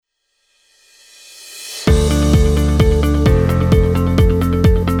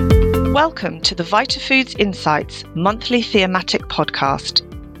Welcome to the VitaFoods Insights monthly thematic podcast,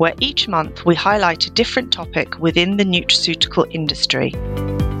 where each month we highlight a different topic within the nutraceutical industry.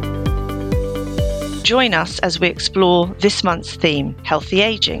 Join us as we explore this month's theme, healthy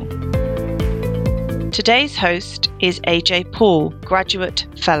aging. Today's host is AJ Paul, Graduate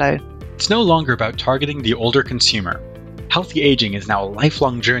Fellow. It's no longer about targeting the older consumer. Healthy aging is now a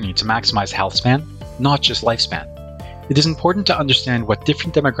lifelong journey to maximize health span, not just lifespan. It is important to understand what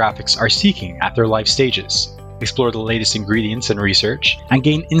different demographics are seeking at their life stages, explore the latest ingredients and research, and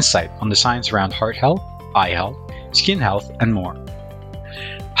gain insight on the science around heart health, eye health, skin health, and more.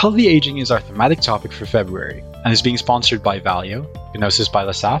 Healthy aging is our thematic topic for February and is being sponsored by Valio, Gnosis by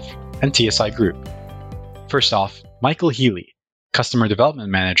LaSaff, and TSI Group. First off, Michael Healy, Customer Development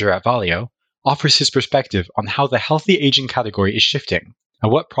Manager at Valio, offers his perspective on how the healthy aging category is shifting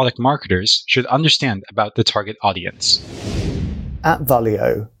and what product marketers should understand about the target audience. At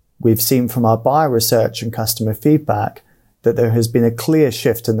Valio, we've seen from our buyer research and customer feedback that there has been a clear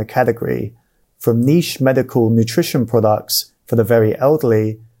shift in the category from niche medical nutrition products for the very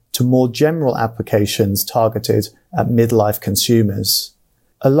elderly to more general applications targeted at midlife consumers.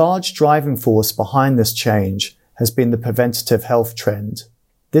 A large driving force behind this change has been the preventative health trend.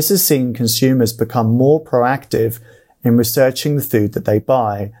 This has seen consumers become more proactive in researching the food that they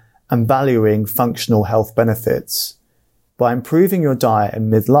buy and valuing functional health benefits. By improving your diet in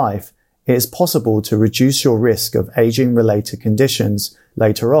midlife, it is possible to reduce your risk of aging-related conditions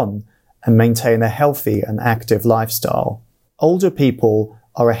later on and maintain a healthy and active lifestyle. Older people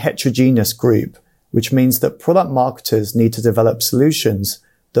are a heterogeneous group, which means that product marketers need to develop solutions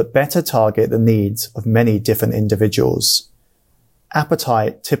that better target the needs of many different individuals.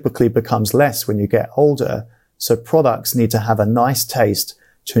 Appetite typically becomes less when you get older, so products need to have a nice taste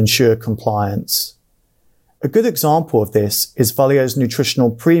to ensure compliance. A good example of this is Valio's nutritional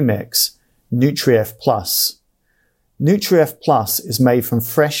premix, Nutrien Plus. Nutrien Plus is made from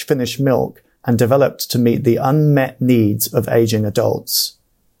fresh finished milk and developed to meet the unmet needs of aging adults.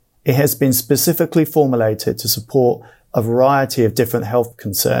 It has been specifically formulated to support a variety of different health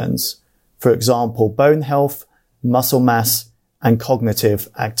concerns, for example, bone health, muscle mass, and cognitive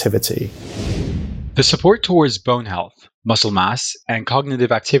activity. The support towards bone health, muscle mass, and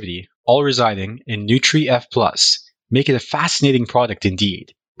cognitive activity, all residing in Nutrien Plus, make it a fascinating product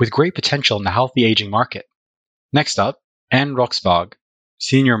indeed, with great potential in the healthy aging market. Next up, Anne Roxvog,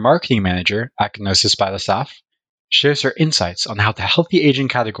 Senior Marketing Manager at Gnosis by LaSaff, shares her insights on how the healthy aging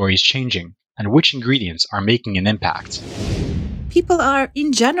category is changing and which ingredients are making an impact. People are,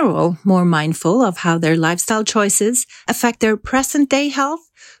 in general, more mindful of how their lifestyle choices affect their present-day health,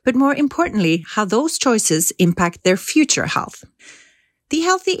 but more importantly, how those choices impact their future health. The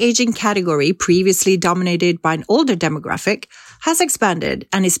healthy aging category, previously dominated by an older demographic, has expanded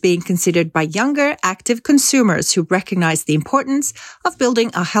and is being considered by younger, active consumers who recognize the importance of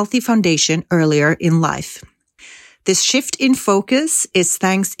building a healthy foundation earlier in life. This shift in focus is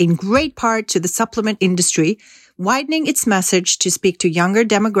thanks in great part to the supplement industry widening its message to speak to younger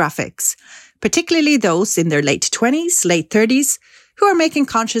demographics, particularly those in their late 20s, late 30s, who are making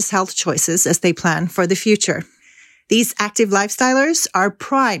conscious health choices as they plan for the future. These active lifestylers are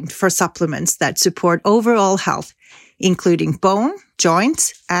primed for supplements that support overall health, including bone,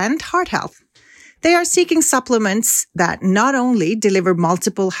 joint, and heart health. They are seeking supplements that not only deliver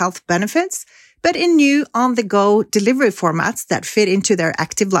multiple health benefits, but in new on-the-go delivery formats that fit into their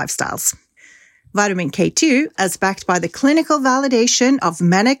active lifestyles. Vitamin K2, as backed by the clinical validation of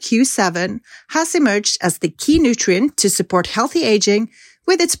MENA Q7, has emerged as the key nutrient to support healthy aging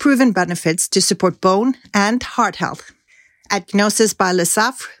with its proven benefits to support bone and heart health. At Gnosis by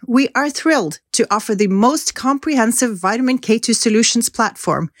LaSaff, we are thrilled to offer the most comprehensive vitamin K2 solutions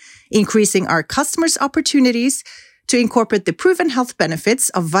platform, increasing our customers' opportunities to incorporate the proven health benefits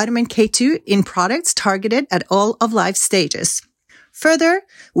of vitamin K2 in products targeted at all of life stages. Further,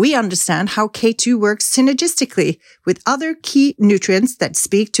 we understand how K2 works synergistically with other key nutrients that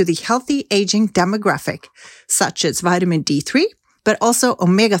speak to the healthy aging demographic, such as vitamin D3, but also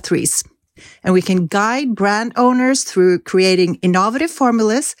omega-3s. And we can guide brand owners through creating innovative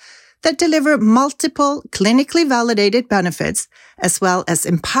formulas that deliver multiple clinically validated benefits, as well as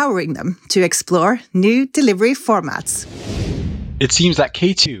empowering them to explore new delivery formats. It seems that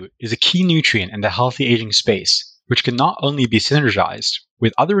K2 is a key nutrient in the healthy aging space, which can not only be synergized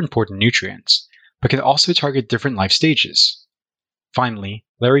with other important nutrients, but can also target different life stages. Finally,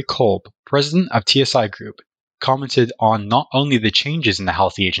 Larry Kolb, president of TSI Group, commented on not only the changes in the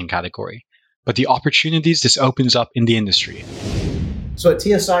healthy aging category, but the opportunities this opens up in the industry. So at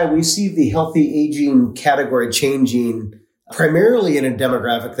TSI, we see the healthy aging category changing primarily in a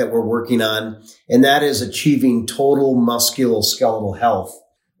demographic that we're working on, and that is achieving total musculoskeletal health.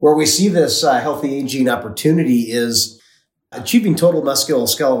 Where we see this healthy aging opportunity is achieving total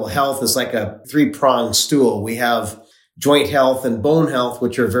musculoskeletal health is like a three-pronged stool. We have joint health and bone health,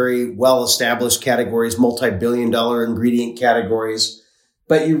 which are very well-established categories, multi-billion-dollar ingredient categories.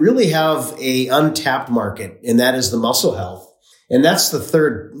 But you really have a untapped market, and that is the muscle health. And that's the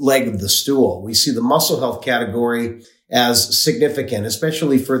third leg of the stool. We see the muscle health category as significant,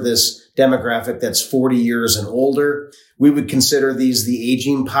 especially for this demographic that's 40 years and older. We would consider these the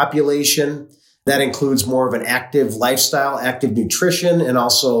aging population. That includes more of an active lifestyle, active nutrition, and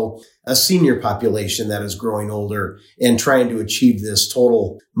also a senior population that is growing older and trying to achieve this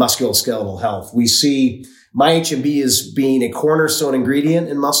total musculoskeletal health. We see MyHMB as being a cornerstone ingredient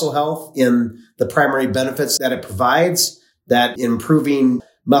in muscle health in the primary benefits that it provides, that improving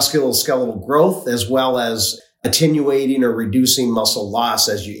musculoskeletal growth as well as attenuating or reducing muscle loss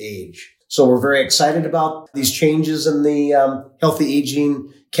as you age. So we're very excited about these changes in the healthy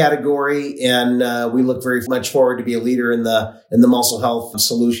aging category, and we look very much forward to be a leader in the muscle health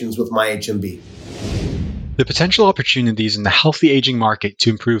solutions with MyHMB. The potential opportunities in the healthy aging market to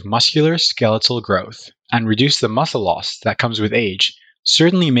improve muscular skeletal growth and reduce the muscle loss that comes with age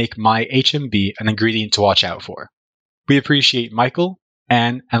certainly make MyHMB an ingredient to watch out for. We appreciate Michael,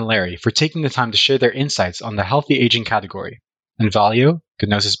 Anne, and Larry for taking the time to share their insights on the healthy aging category, and Valio,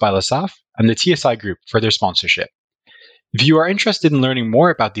 Gnosis by Lassaf, and the TSI Group for their sponsorship. If you are interested in learning more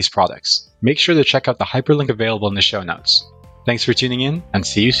about these products, make sure to check out the hyperlink available in the show notes. Thanks for tuning in, and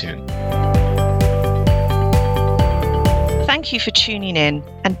see you soon. Thank you for tuning in,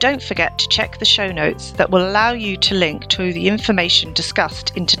 and don't forget to check the show notes that will allow you to link to the information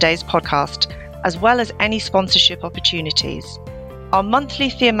discussed in today's podcast, as well as any sponsorship opportunities. Our monthly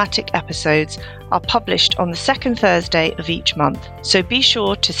thematic episodes are published on the second Thursday of each month, so be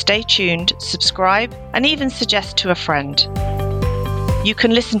sure to stay tuned, subscribe, and even suggest to a friend. You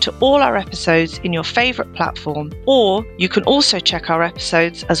can listen to all our episodes in your favourite platform, or you can also check our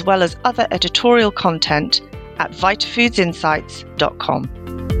episodes as well as other editorial content at vitafoodsinsights.com.